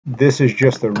this is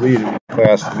just a really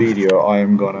fast video I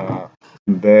am gonna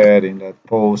embed in that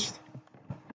post,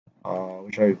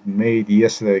 which I made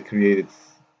yesterday. I created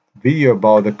video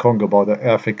about the Congo, about the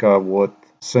Africa, what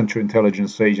Central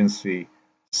Intelligence Agency,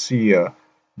 CIA,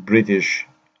 British,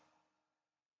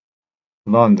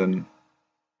 London,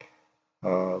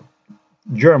 uh,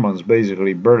 Germans,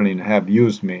 basically Berlin, have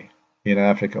used me in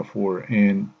Africa for.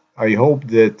 And I hope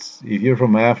that if you're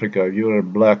from Africa, if you're a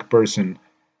black person,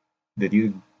 that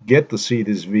you get to see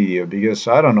this video, because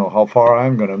I don't know how far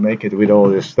I'm gonna make it with all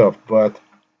this stuff, but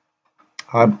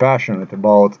I'm passionate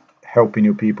about helping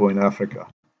you people in Africa,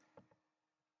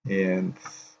 and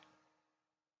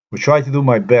will try to do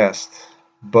my best.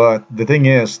 But the thing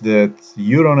is that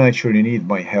you don't actually need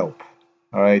my help.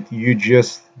 All right, you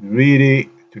just really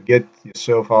to get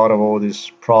yourself out of all these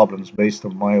problems based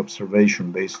on my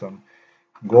observation, based on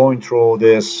going through all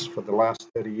this for the last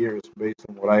 30 years, based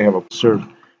on what I have observed.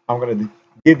 I'm going to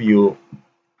give you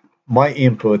my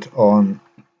input on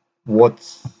what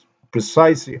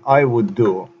precisely I would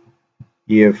do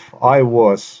if I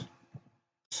was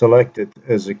selected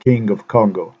as a king of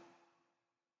Congo.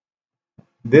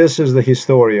 This is the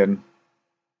historian,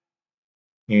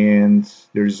 and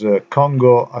there's a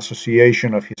Congo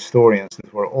Association of Historians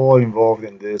that were all involved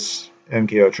in this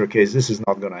MK Ultra case. This is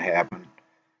not going to happen.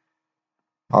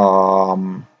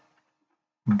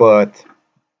 But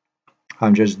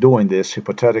I'm just doing this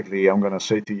hypothetically. I'm going to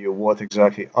say to you what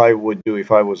exactly I would do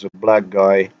if I was a black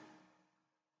guy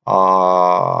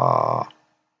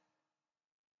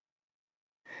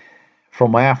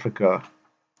from Africa.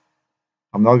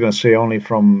 I'm not going to say only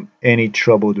from any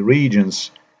troubled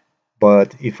regions,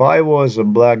 but if I was a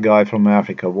black guy from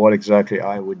Africa, what exactly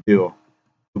I would do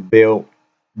to bail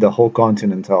the whole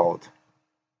continent out.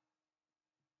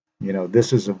 You know,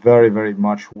 this is a very, very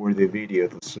much worthy video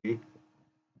to see.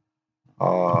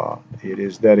 It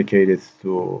is dedicated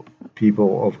to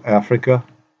people of Africa.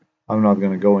 I'm not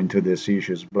going to go into these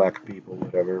issues, black people,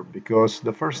 whatever, because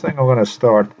the first thing I'm going to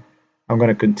start, I'm going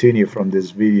to continue from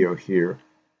this video here,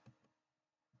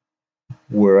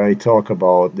 where I talk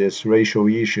about this racial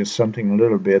issue, something a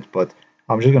little bit, but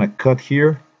I'm just going to cut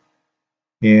here,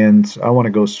 and I want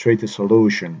to go straight to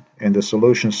solution. And the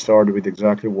solution started with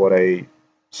exactly what I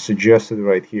suggested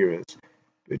right here is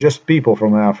just people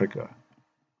from Africa.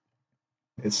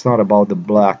 It's not about the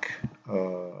black.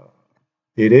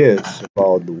 It is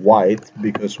about the white,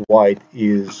 because white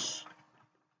is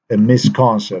a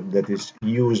misconcept that is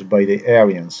used by the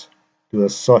Aryans to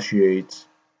associate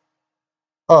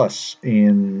us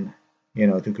in,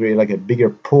 to create like a bigger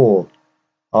pool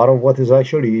out of what is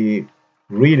actually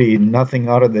really nothing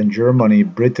other than Germany,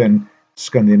 Britain,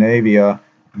 Scandinavia,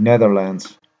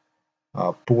 Netherlands,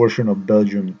 a portion of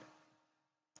Belgium,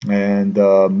 and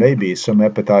maybe some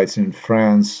appetites in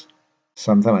France,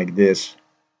 something like this.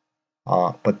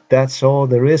 But that's all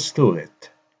there is to it.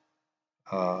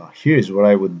 Here's what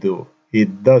I would do.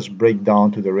 It does break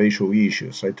down to the racial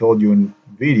issues. I told you in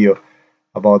video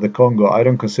about the Congo. I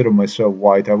don't consider myself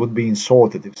white. I would be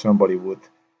insulted if somebody would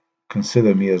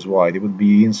consider me as white. It would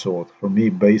be insult for me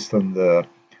based on the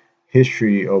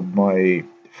history of my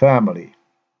family.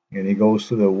 And it goes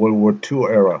to the World War II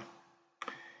era.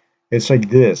 It's like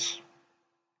this.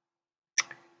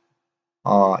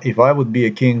 If I would be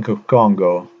a king of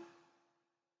Congo,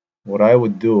 what I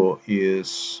would do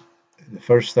is, the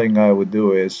first thing I would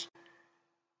do is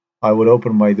I would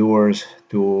open my doors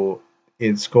to,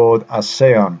 it's called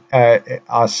ASEAN.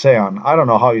 ASEAN. I don't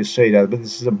know how you say that, but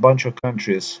this is a bunch of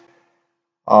countries,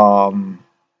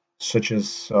 such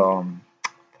as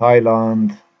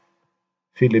Thailand,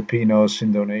 Filipinos,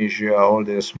 Indonesia, all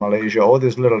this, Malaysia, all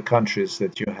these little countries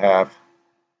that you have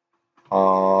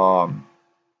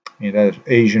in that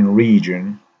Asian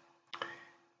region.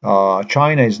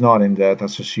 China is not in that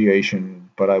association,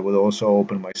 but I would also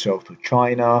open myself to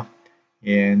China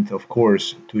and, of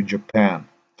course, to Japan,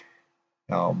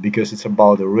 because it's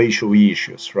about the racial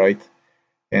issues, right?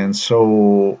 And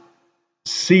so,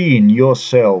 seeing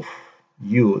yourself,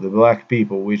 you, the black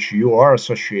people, which you are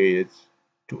associated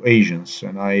to Asians,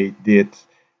 and I did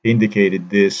indicated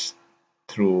this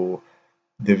through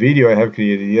the video I have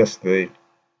created yesterday,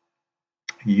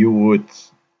 you would,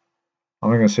 I'm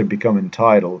not going to say become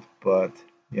entitled, but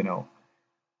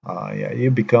yeah,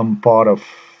 you become part of,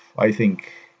 I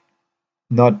think,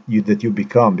 not you that you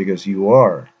become, because you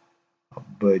are,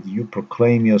 but you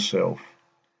proclaim yourself.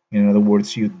 In other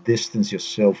words, you distance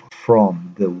yourself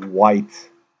from the white,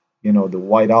 the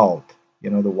white out, the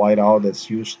white out that's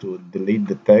used to delete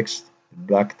the text, the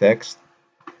black text.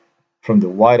 From the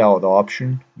white out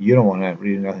option, you don't want to have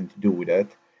really nothing to do with that.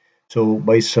 So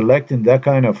by selecting that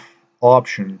kind of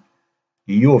option,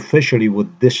 you officially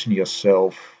would distance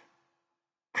yourself,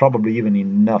 probably even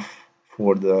enough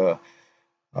for the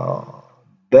uh,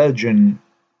 Belgian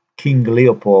King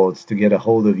Leopold to get a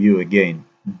hold of you again.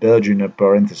 Belgian, in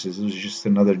parentheses, was just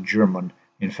another German.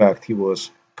 In fact, he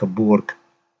was Coburg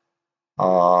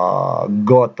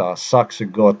Gotha, Saxe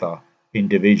Gotha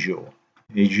individual.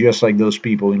 It's just like those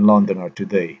people in London are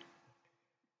today.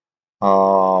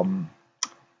 Um,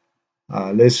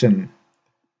 Listen,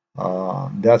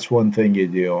 that's one thing you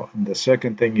do. And the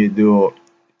second thing you do,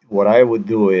 what I would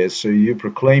do is, so you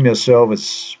proclaim yourself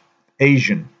as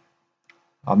Asian.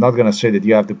 I'm not going to say that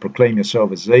you have to proclaim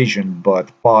yourself as Asian,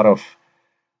 but part of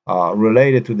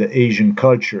related to the Asian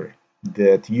culture,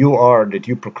 that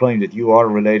you proclaim that you are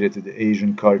related to the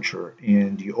Asian culture,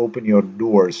 and you open your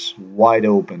doors wide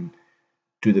open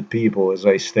to the people, as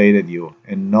I stated you,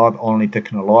 and not only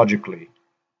technologically,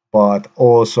 but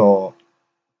also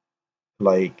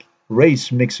like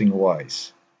race mixing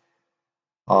wise.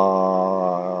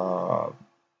 Uh,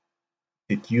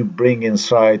 that you bring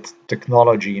inside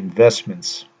technology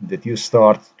investments, that you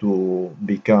start to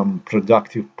become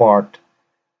productive part,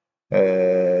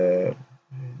 uh,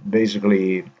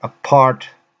 basically a part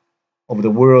of the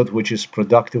world which is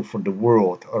productive for the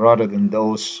world, rather than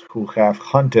those who have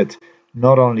hunted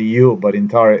not only you but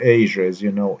entire Asia, as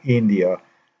you know, India.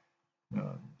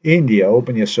 India,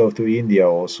 open yourself to India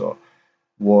also,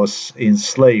 was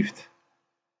enslaved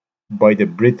by the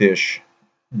British.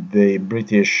 The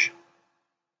British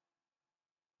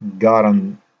got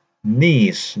on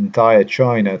knees entire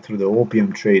China through the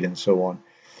opium trade and so on.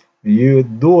 You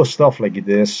do stuff like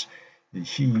this,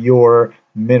 your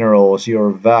minerals, your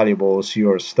valuables,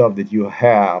 your stuff that you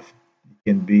have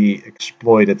can be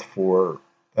exploited for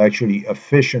actually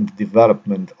efficient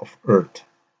development of Earth.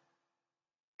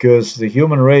 Because the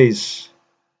human race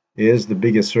is the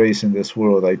biggest race in this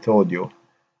world. I told you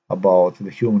about the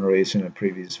human race in a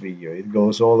previous video. It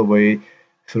goes all the way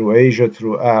through Asia,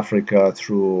 through Africa,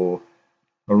 through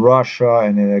Russia,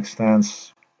 and it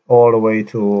extends all the way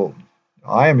to,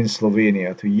 I am in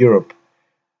Slovenia, to Europe,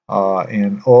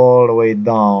 and all the way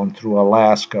down through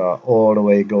Alaska, all the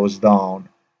way goes down,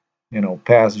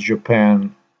 past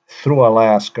Japan, through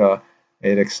Alaska.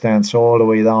 It extends all the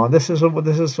way down. This is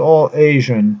all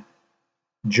Asian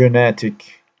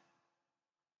genetic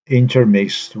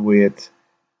intermixed with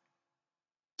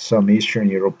some Eastern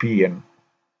European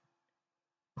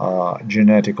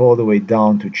genetic, all the way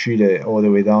down to Chile, all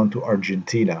the way down to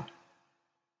Argentina.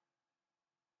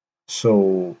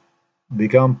 So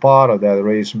become part of that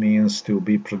race means to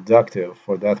be productive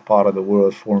for that part of the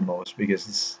world foremost, because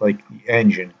it's like the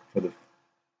engine for the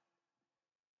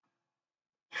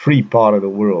free part of the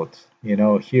world.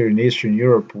 Here in Eastern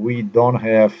Europe, we don't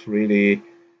have really,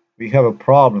 we have a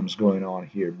problems going on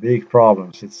here, big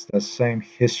problems. It's the same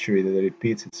history that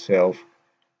repeats itself,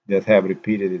 that have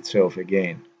repeated itself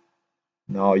again.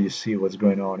 Now you see what's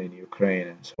going on in Ukraine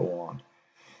and so on.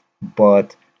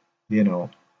 But, you know,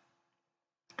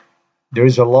 there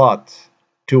is a lot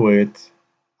to it.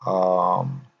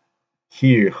 Um,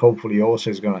 Here, hopefully, also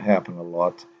is going to happen a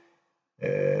lot.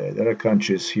 There are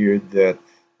countries here that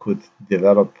could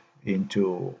develop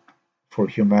into, for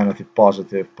humanity,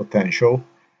 positive potential.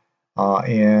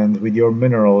 And with your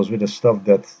minerals, with the stuff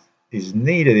that is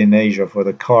needed in Asia for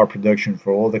the car production,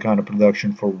 for all the kind of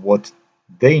production, for what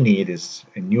they need is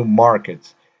a new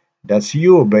market. That's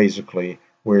you basically,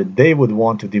 where they would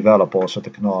want to develop also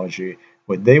technology,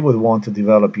 where they would want to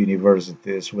develop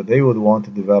universities, where they would want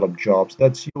to develop jobs.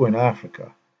 That's you in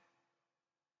Africa.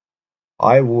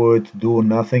 I would do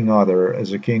nothing other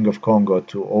as a king of Congo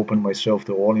to open myself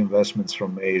to all investments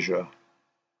from Asia,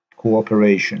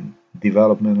 cooperation,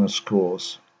 development of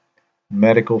schools,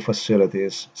 medical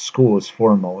facilities, schools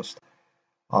foremost,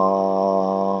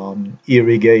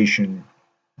 irrigation,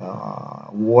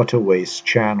 waterways,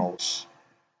 channels,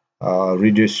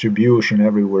 redistribution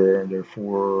everywhere.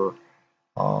 Therefore,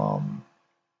 um,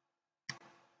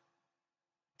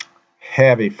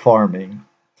 heavy farming.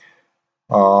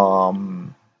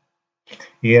 Um,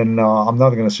 in I'm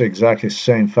not going to say exactly the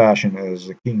same fashion as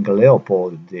King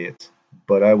Leopold did,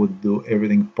 but I would do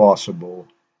everything possible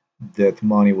that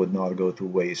money would not go to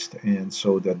waste, and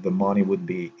so that the money would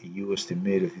be used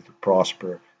immediately to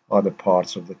prosper other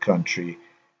parts of the country,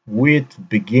 with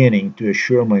beginning to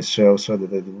assure myself so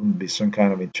that there wouldn't be some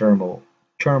kind of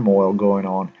turmoil going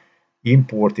on,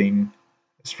 importing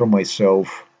from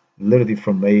myself, literally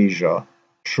from Asia,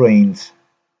 trained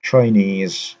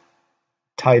Chinese,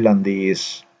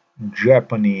 Thailandese,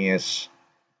 Japanese,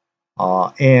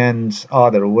 and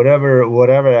other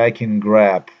whatever I can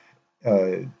grab,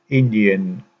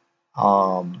 Indian,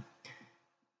 um,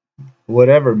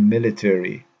 whatever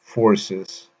military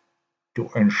forces to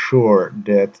ensure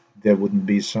that there wouldn't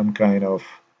be some kind of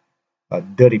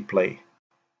dirty play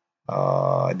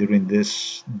during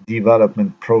this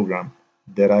development program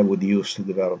that I would use to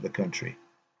develop the country,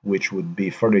 which would be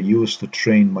further used to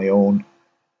train my own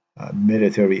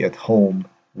military at home,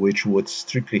 which would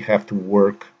strictly have to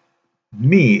work.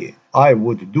 Me, I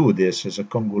would do this as a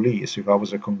Congolese. If I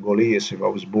was a Congolese, if I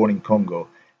was born in Congo,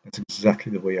 that's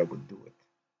exactly the way I would do it,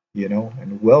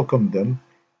 and welcome them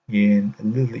and a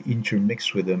little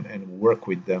intermix with them and work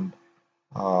with them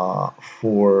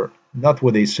for not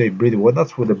what they say British. Well,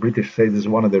 that's what the British say. This is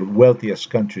one of the wealthiest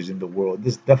countries in the world.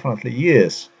 This definitely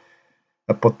is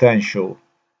a potential.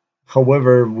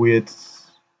 However, with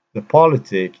the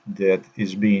politic that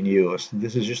is being used,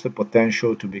 this is just a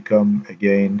potential to become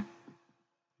again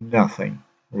nothing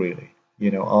really.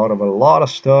 Out of a lot of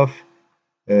stuff,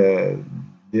 uh,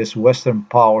 these Western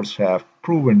powers have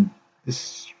proven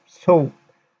this so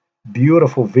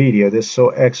beautiful video, this so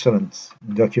excellent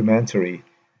documentary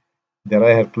that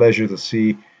I had pleasure to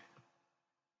see.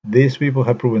 These people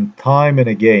have proven time and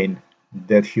again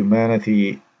that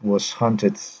humanity was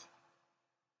hunted.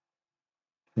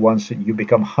 Once you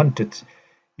become hunted,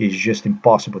 it's just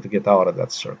impossible to get out of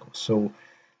that circle. So,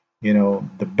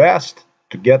 the best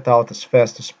to get out as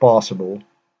fast as possible.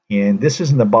 And this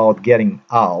isn't about getting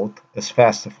out as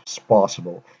fast as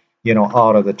possible,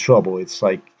 out of the trouble. It's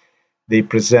like they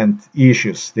present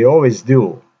issues. They always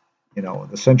do.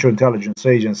 The Central Intelligence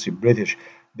Agency, British,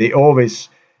 they always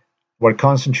were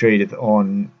concentrated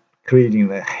on creating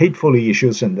the hateful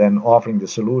issues and then offering the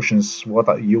solutions,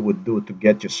 what you would do to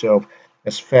get yourself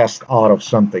as fast out of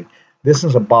something. This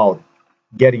is about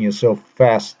getting yourself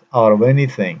fast out of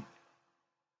anything.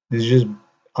 This is just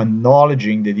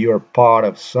acknowledging that you are part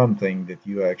of something, that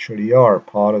you actually are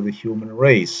part of the human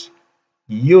race.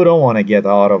 You don't want to get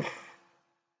out of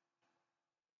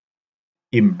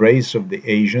embrace of the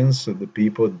Asians, of the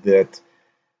people that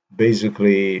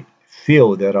basically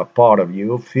feel that are part of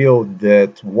you, feel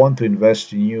that want to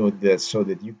invest in you, that so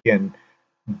that you can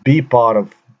be part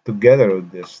of together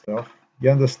with this stuff. You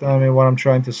understand me what I'm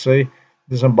trying to say?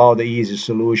 This is about the easy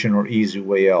solution or easy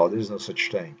way out. There's no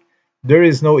such thing. There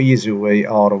is no easy way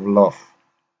out of love.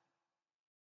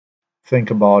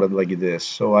 Think about it like this.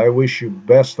 So I wish you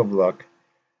best of luck.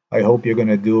 I hope you're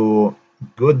gonna do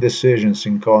good decisions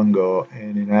in Congo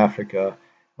and in Africa,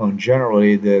 on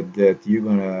generally that you're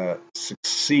gonna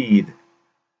succeed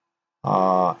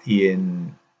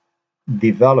in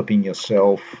developing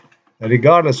yourself,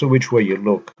 regardless of which way you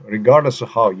look, regardless of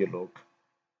how you look.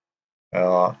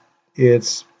 Uh,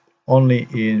 it's only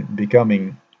in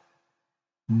becoming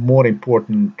more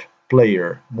important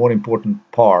player, more important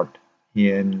part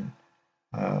in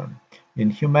uh, in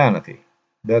humanity.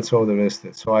 That's all there is to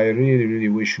it. So I really, really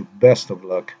wish you best of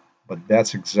luck. But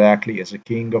that's exactly, as a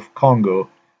king of Congo,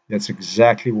 that's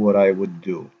exactly what I would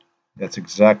do. That's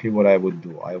exactly what I would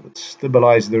do. I would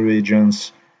stabilize the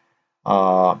regions,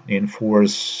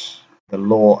 enforce the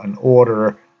law and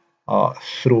order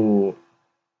through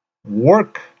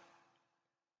work,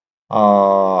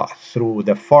 through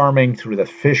the farming, through the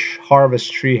fish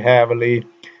harvestry heavily,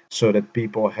 so that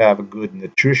people have a good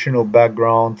nutritional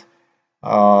background,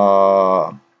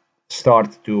 uh,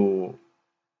 start to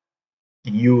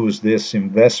use these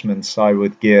investments I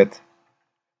would get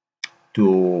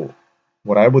to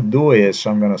what I would do is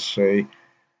I'm going to say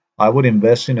I would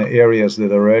invest in areas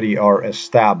that already are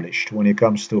established when it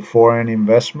comes to foreign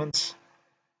investments,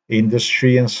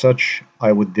 industry and such.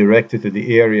 I would direct it to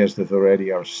the areas that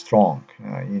already are strong.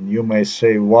 And you may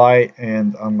say why,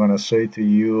 and I'm going to say to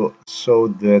you so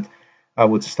that I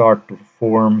would start to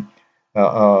form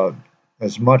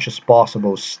as much as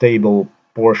possible stable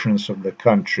portions of the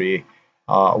country,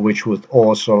 which would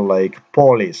also like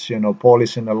polis.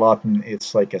 Polis in the Latin,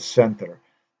 it's like a center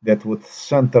that would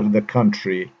center the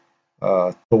country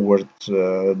towards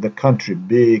the country,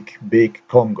 big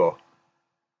Congo,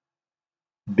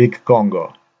 big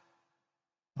Congo.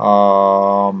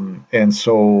 And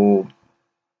so,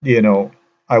 you know,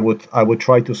 I would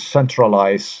try to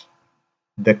centralize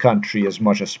the country as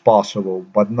much as possible,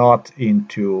 but not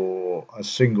into a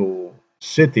single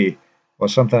city or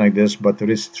something like this, but to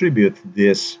distribute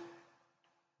this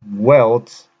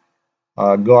wealth.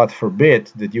 God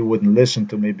forbid that you wouldn't listen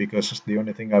to me, because the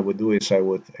only thing I would do is I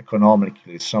would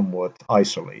economically somewhat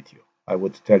isolate you. I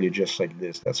would tell you just like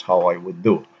this. That's how I would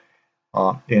do,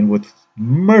 and would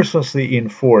mercilessly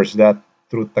enforce that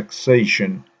through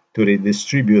taxation to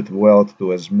redistribute wealth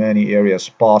to as many areas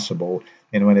possible.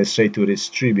 And when I say to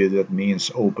distribute, that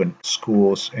means open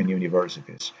schools and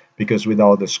universities. because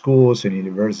without the schools and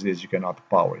universities, you cannot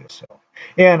power yourself.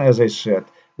 And as I said,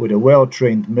 with a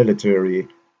well-trained military,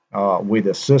 with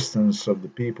assistance of the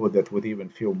people that would even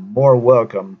feel more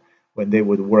welcome when they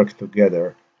would work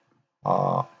together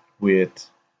with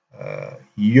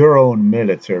your own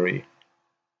military,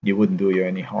 you wouldn't do you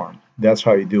any harm. That's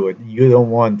how you do it. You don't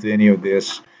want any of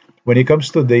this. When it comes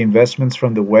to the investments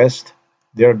from the West,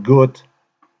 they're good,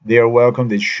 they are welcome,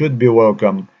 they should be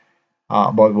welcome.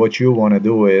 But what you want to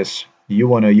do is you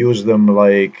want to use them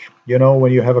like,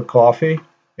 when you have a coffee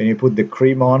and you put the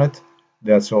cream on it,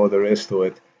 that's all there is to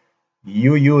it.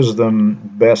 You use them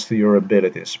best to your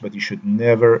abilities, but you should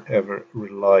never ever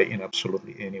rely in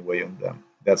absolutely any way on them.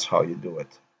 That's how you do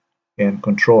it. And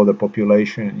control the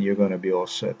population, and you're going to be all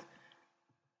set.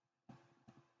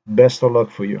 Best of luck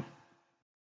for you.